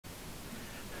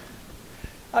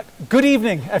Good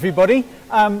evening, everybody.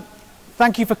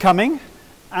 Thank you for coming,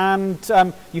 and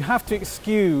you have to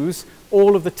excuse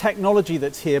all of the technology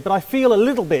that's here, but I feel a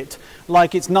little bit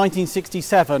like it's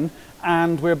 1967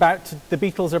 and the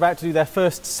Beatles are about to do their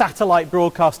first satellite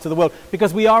broadcast to the world,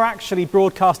 because we are actually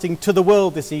broadcasting to the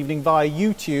world this evening via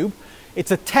YouTube.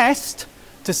 It's a test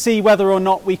to see whether or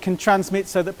not we can transmit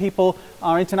so that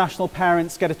our international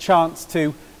parents, get a chance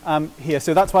to hear.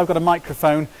 So that's why I've got a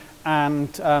microphone, and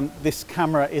this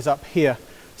camera is up here.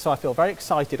 So I feel very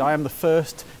excited. I am the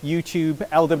first YouTube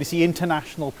LWC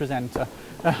international presenter.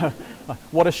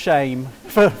 What a shame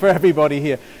for everybody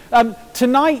here.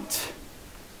 Tonight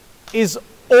is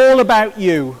all about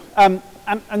you.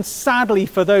 And sadly,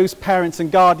 for those parents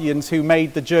and guardians who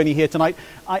made the journey here tonight,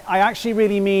 I actually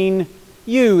really mean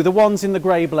you, the ones in the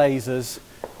grey blazers.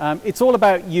 It's all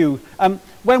about you.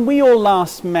 When we all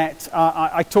last met,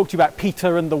 I talked to you about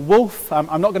Peter and the wolf.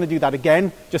 I'm not going to do that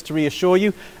again, just to reassure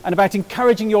you, and about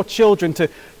encouraging your children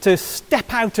to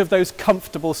step out of those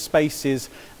comfortable spaces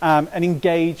and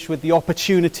engage with the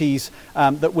opportunities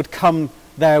that would come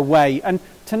their way. And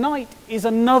tonight is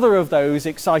another of those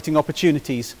exciting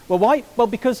opportunities. Well, why? Well,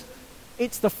 because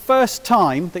it's the first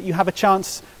time that you have a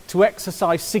chance to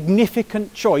exercise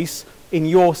significant choice in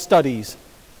your studies.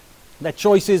 They're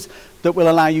choices that will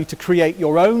allow you to create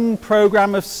your own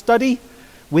program of study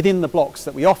within the blocks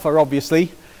that we offer,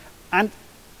 obviously. And,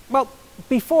 well,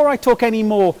 before I talk any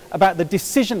more about the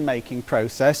decision-making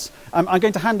process, I'm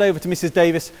going to hand over to Mrs.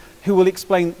 Davis, who will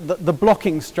explain the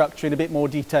blocking structure in a bit more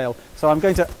detail. So I'm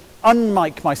going to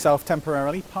unmic myself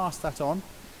temporarily, pass that on,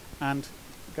 and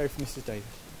go for Mrs. Davis.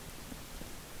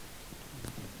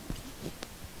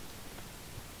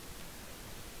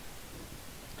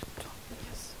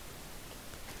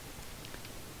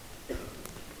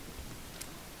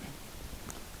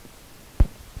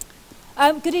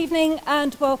 Good evening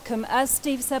and welcome. As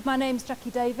Steve said, my name is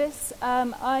Jackie Davis.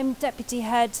 I'm Deputy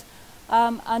Head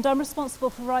and I'm responsible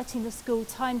for writing the school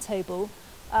timetable.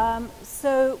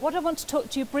 So what I want to talk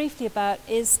to you briefly about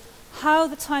is how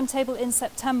the timetable in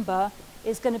September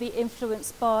is going to be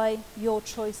influenced by your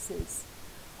choices.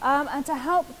 And to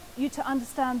help you to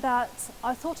understand that,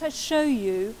 I thought I'd show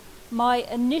you my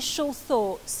initial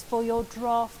thoughts for your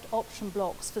draft option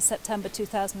blocks for September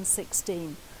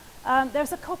 2016.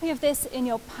 There's a copy of this in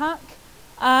your pack,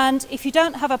 and if you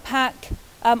don't have a pack,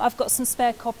 I've got some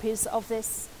spare copies of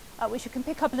this which you can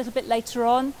pick up a little bit later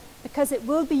on, because it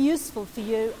will be useful for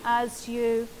you as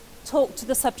you talk to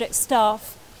the subject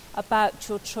staff about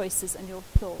your choices and your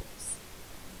thoughts.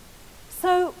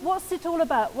 So what's it all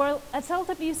about? Well, at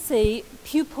LWC,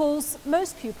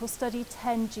 most pupils study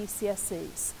 10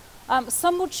 GCSEs.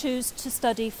 Some will choose to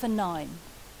study for 9.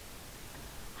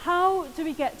 How do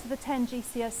we get to the 10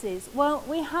 GCSEs? Well,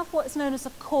 we have what's known as a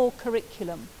core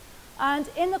curriculum. And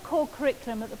in the core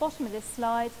curriculum, at the bottom of this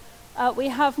slide, we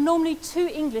have normally 2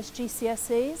 English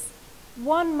GCSEs,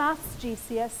 1 Maths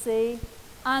GCSE,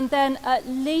 and then at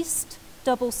least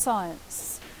double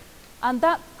science. And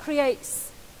that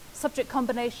creates subject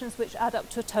combinations which add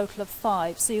up to a total of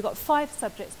 5. So you've got 5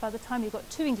 subjects by the time you've got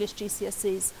 2 English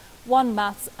GCSEs, 1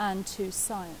 Maths and 2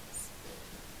 Science.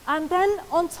 And then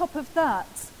on top of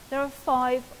that, there are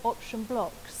 5 option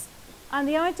blocks. And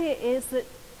the idea is that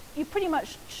you pretty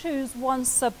much choose 1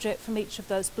 subject from each of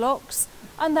those blocks,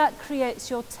 and that creates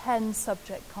your 10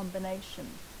 subject combination.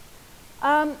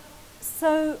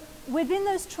 So within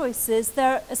those choices,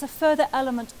 there is a further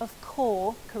element of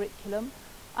core curriculum.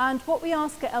 And what we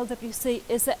ask at LWC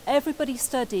is that everybody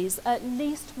studies at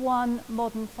least 1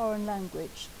 modern foreign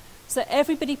language. So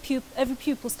every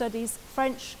pupil studies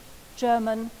French,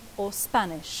 German, or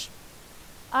Spanish.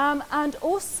 And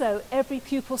also every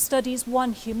pupil studies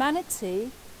 1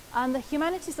 humanity, and the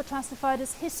humanities are classified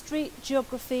as history,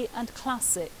 geography and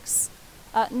classics.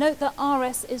 Note that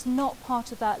RS is not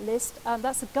part of that list.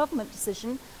 That's a government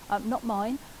decision, not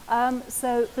mine.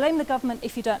 So blame the government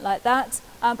if you don't like that,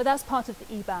 but that's part of the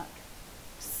EBAC.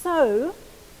 So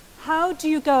how do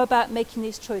you go about making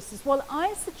these choices? Well,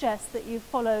 I suggest that you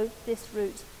follow this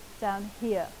route down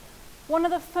here. One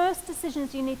of the first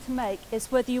decisions you need to make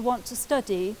is whether you want to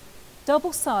study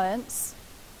double science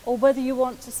or whether you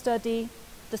want to study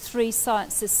the 3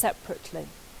 sciences separately.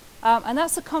 And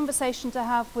that's a conversation to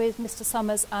have with Mr.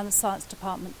 Summers and the Science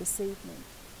Department this evening.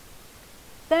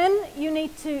 Then you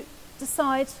need to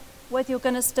decide whether you're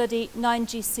going to study 9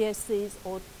 GCSEs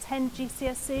or 10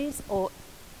 GCSEs or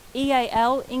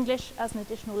EAL, English as an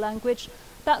additional language.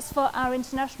 That's for our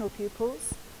international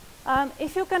pupils.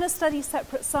 If you're going to study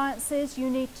separate sciences, you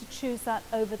need to choose that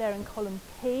over there in column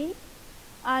P.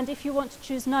 And if you want to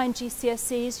choose 9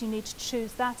 GCSEs, you need to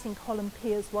choose that in column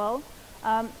P as well.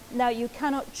 Now, you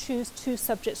cannot choose two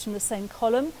subjects from the same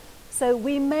column, so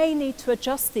we may need to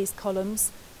adjust these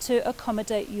columns to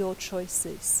accommodate your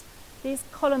choices. These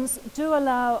columns do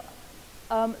allow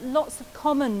lots of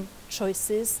common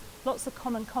choices, lots of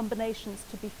common combinations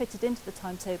to be fitted into the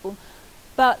timetable,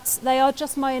 but they are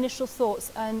just my initial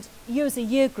thoughts, and you as a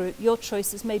year group, your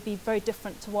choices may be very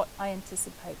different to what I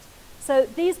anticipate. So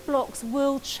these blocks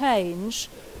will change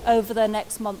over the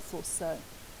next month or so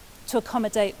to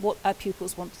accommodate what our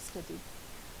pupils want to study.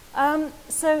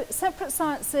 So separate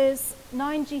sciences,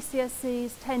 9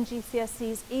 GCSEs, 10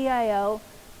 GCSEs, EAL,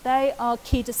 they are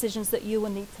key decisions that you will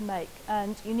need to make,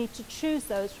 and you need to choose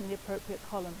those from the appropriate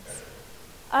columns.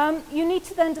 You need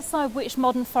to then decide which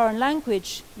modern foreign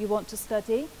language you want to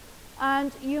study,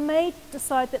 and you may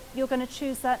decide that you're going to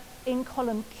choose that in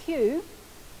column Q,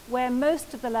 where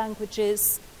most of the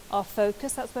languages are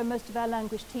focused. That's where most of our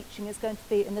language teaching is going to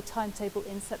be in the timetable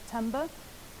in September.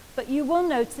 But you will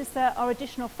notice there are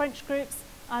additional French groups,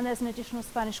 and there's an additional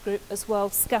Spanish group as well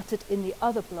scattered in the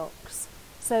other blocks.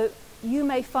 So you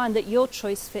may find that your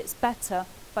choice fits better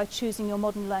by choosing your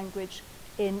modern language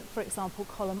in, for example,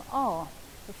 column R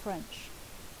for French.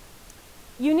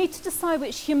 You need to decide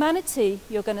which humanity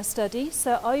you're going to study.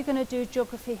 So are you going to do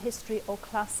geography, history, or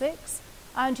classics?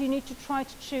 And you need to try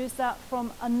to choose that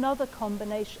from another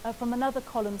combination, from another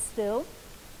column still.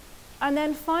 And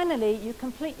then finally, you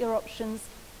complete your options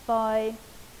by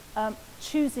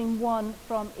choosing one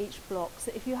from each block.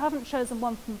 So if you haven't chosen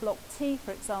one from block T,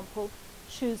 for example,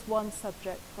 choose one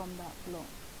subject from that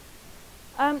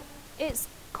block. It's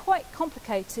quite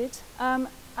complicated,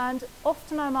 and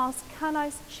often I'm asked, can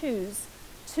I choose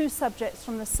two subjects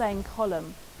from the same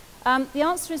column? The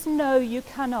answer is no, you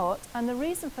cannot, and the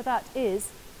reason for that is,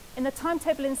 in the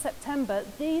timetable in September,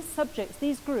 these subjects,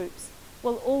 these groups,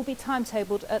 will all be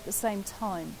timetabled at the same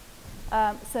time.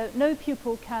 So no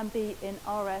pupil can be in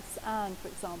RS and, for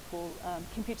example,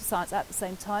 computer science at the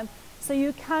same time, so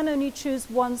you can only choose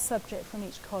one subject from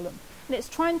each column. And it's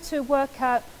trying to work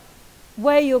out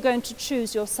where you're going to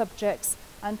choose your subjects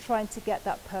and trying to get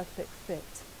that perfect fit.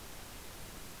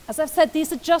 As I've said,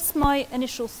 these are just my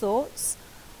initial thoughts.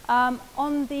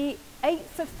 On the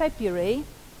 8th of February,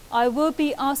 I will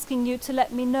be asking you to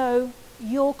let me know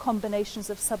your combinations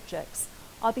of subjects.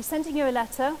 I'll be sending you a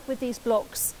letter with these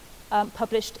blocks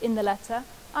published in the letter,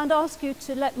 and ask you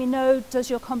to let me know, does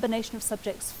your combination of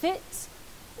subjects fit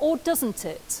or doesn't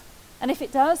it? And if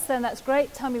it does, then that's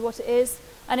great, tell me what it is,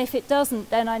 and if it doesn't,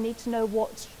 then I need to know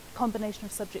what combination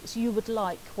of subjects you would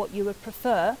like, what you would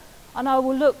prefer, and I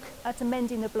will look at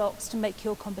amending the blocks to make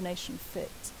your combination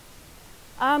fit.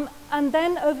 And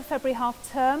then over February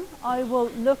half term, I will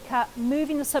look at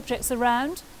moving the subjects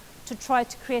around to try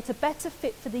to create a better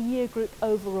fit for the year group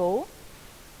overall,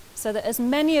 so that as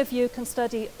many of you can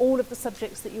study all of the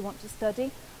subjects that you want to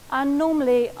study. And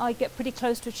normally I get pretty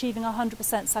close to achieving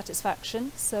 100%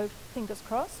 satisfaction, so fingers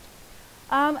crossed.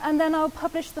 And then I'll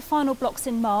publish the final blocks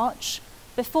in March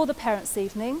before the parents'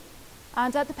 evening.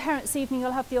 And at the parents' evening,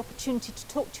 you'll have the opportunity to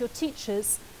talk to your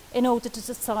teachers in order to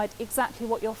decide exactly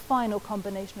what your final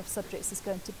combination of subjects is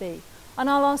going to be. And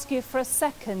I'll ask you for a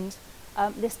second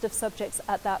list of subjects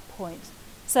at that point.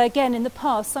 So again, in the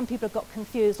past, some people have got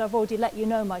confused. I've already let you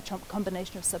know my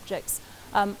combination of subjects.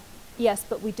 Yes,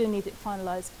 but we do need it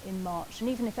finalised in March. And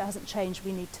even if it hasn't changed,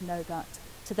 we need to know that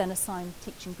to then assign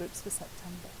teaching groups for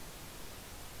September.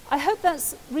 I hope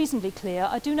that's reasonably clear.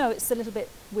 I do know it's a little bit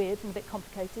weird and a bit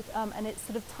complicated, and it's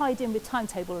sort of tied in with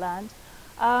timetable land.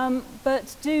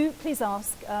 But do please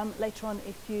ask later on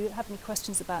if you have any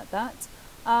questions about that.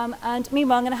 And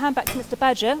meanwhile, I'm going to hand back to Mr.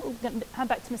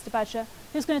 Badger.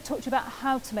 Who's going to talk to you about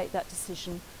how to make that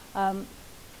decision,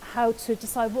 how to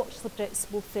decide what subjects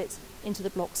will fit into the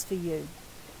blocks for you.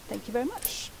 Thank you very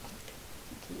much.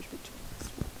 Thank you.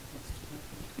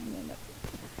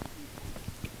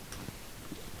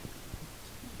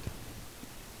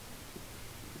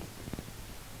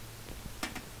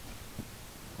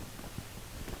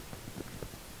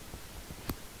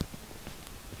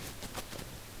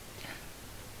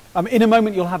 In a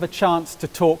moment you'll have a chance to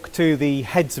talk to the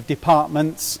heads of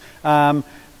departments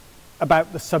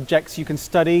about the subjects you can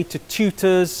study, to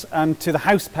tutors and to the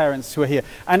house parents who are here.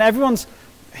 And everyone's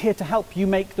here to help you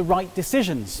make the right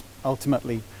decisions,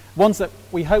 ultimately. Ones that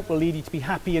we hope will lead you to be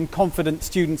happy and confident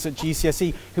students at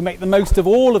GCSE who make the most of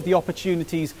all of the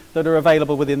opportunities that are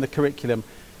available within the curriculum.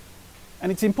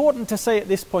 And it's important to say at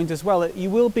this point as well that you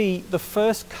will be the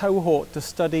first cohort to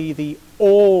study the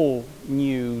all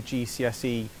new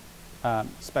GCSE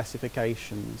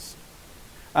specifications.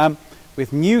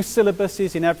 With new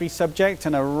syllabuses in every subject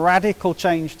and a radical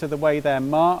change to the way they're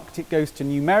marked, it goes to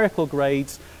numerical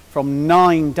grades from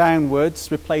 9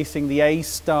 downwards, replacing the A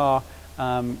star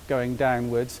going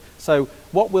downwards. So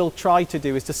what we'll try to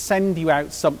do is to send you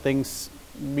out something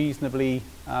reasonably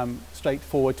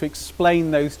straightforward to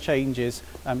explain those changes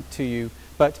to you.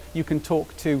 But you can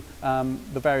talk to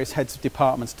the various heads of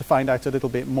departments to find out a little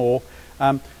bit more.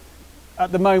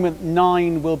 At the moment,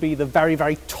 9 will be the very,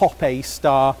 very top A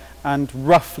star, and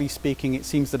roughly speaking, it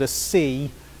seems that a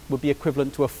C would be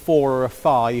equivalent to a 4 or a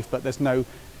 5, but there's no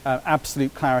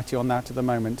absolute clarity on that at the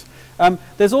moment.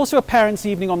 There's also a parents'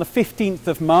 evening on the 15th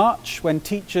of March when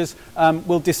teachers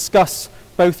will discuss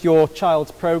both your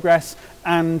child's progress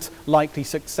and likely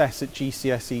success at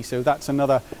GCSE. So that's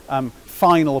another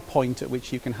final point at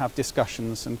which you can have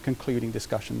discussions and concluding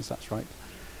discussions, that's right.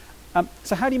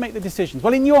 So how do you make the decisions?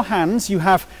 Well, in your hands you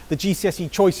have the GCSE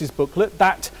Choices booklet.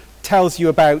 That tells you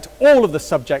about all of the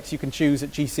subjects you can choose at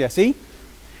GCSE.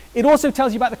 It also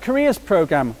tells you about the careers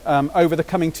programme over the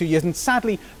coming 2 years, and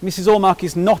sadly Mrs. Allmark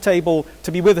is not able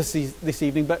to be with us this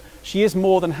evening, but she is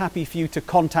more than happy for you to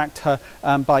contact her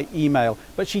by email.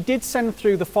 But she did send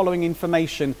through the following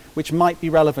information which might be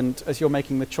relevant as you're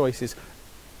making the choices.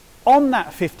 On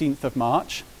that 15th of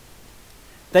March,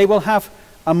 they will have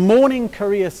a morning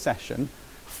careers session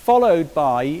followed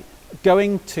by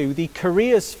going to the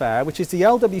careers fair, which is the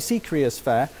LWC careers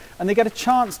fair, and they get a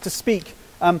chance to speak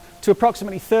to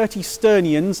approximately 30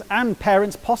 Sternians and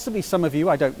parents, possibly some of you,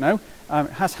 I don't know, it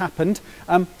has happened,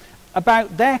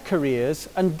 about their careers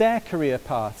and their career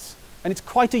paths. And it's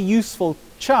quite a useful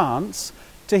chance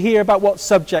to hear about what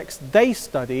subjects they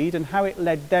studied and how it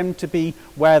led them to be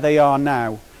where they are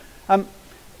now.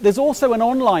 There's also an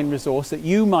online resource that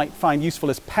you might find useful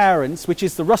as parents, which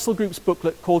is the Russell Group's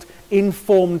booklet called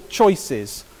Informed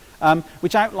Choices,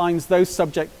 which outlines those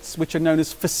subjects which are known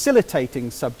as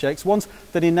facilitating subjects, ones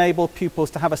that enable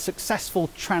pupils to have a successful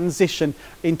transition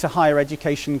into higher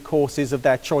education courses of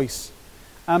their choice.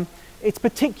 It's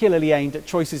particularly aimed at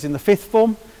choices in the 5th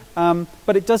form,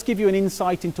 but it does give you an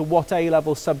insight into what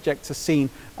A-level subjects are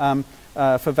seen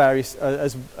for various,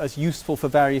 as useful for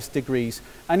various degrees.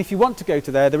 And if you want to go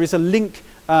to there is a link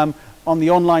on the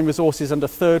online resources under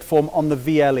 3rd form on the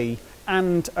VLE,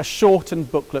 and a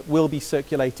shortened booklet will be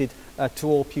circulated to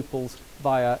all pupils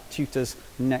via tutors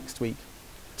next week.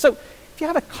 So if you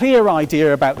have a clear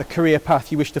idea about the career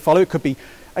path you wish to follow, it could be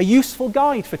a useful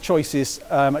guide for choices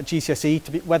at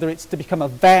GCSE, whether it's to become a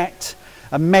vet,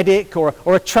 a medic, or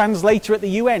a translator at the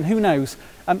UN, who knows.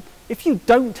 If you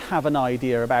don't have an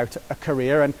idea about a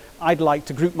career, and I'd like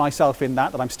to group myself in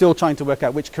that I'm still trying to work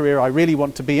out which career I really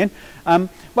want to be in,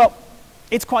 well,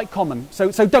 it's quite common, so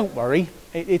don't worry,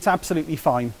 it's absolutely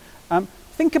fine.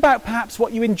 Think about perhaps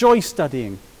what you enjoy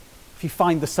studying. If you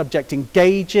find the subject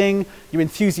engaging, you're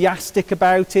enthusiastic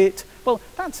about it, well,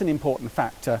 that's an important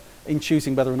factor in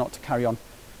choosing whether or not to carry on.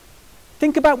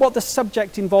 Think about what the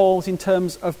subject involves in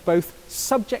terms of both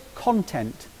subject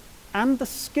content and the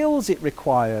skills it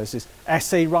requires. Is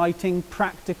essay writing,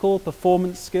 practical,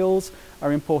 performance skills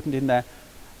are important in there.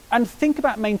 And think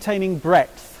about maintaining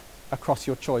breadth across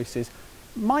your choices.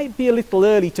 Might be a little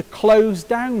early to close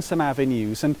down some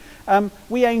avenues, and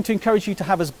we aim to encourage you to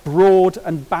have as broad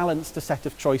and balanced a set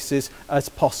of choices as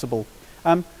possible.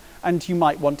 And you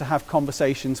might want to have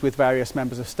conversations with various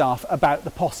members of staff about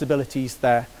the possibilities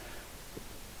there.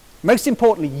 Most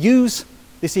importantly, use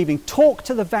this evening, talk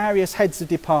to the various heads of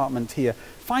department here.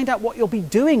 Find out what you'll be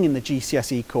doing in the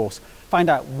GCSE course. Find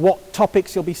out what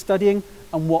topics you'll be studying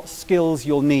and what skills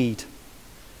you'll need.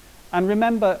 And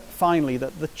remember, finally,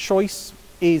 that the choice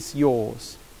is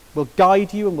yours. We'll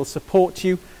guide you and we'll support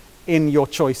you in your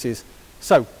choices.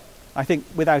 So, I think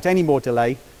without any more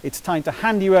delay, it's time to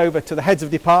hand you over to the heads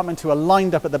of department who are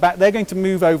lined up at the back. They're going to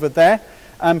move over there.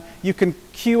 You can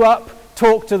queue up,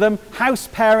 talk to them. House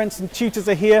parents and tutors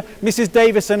are here. Mrs.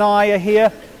 Davis and I are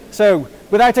here. So,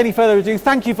 without any further ado,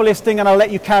 thank you for listening, and I'll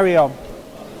let you carry on.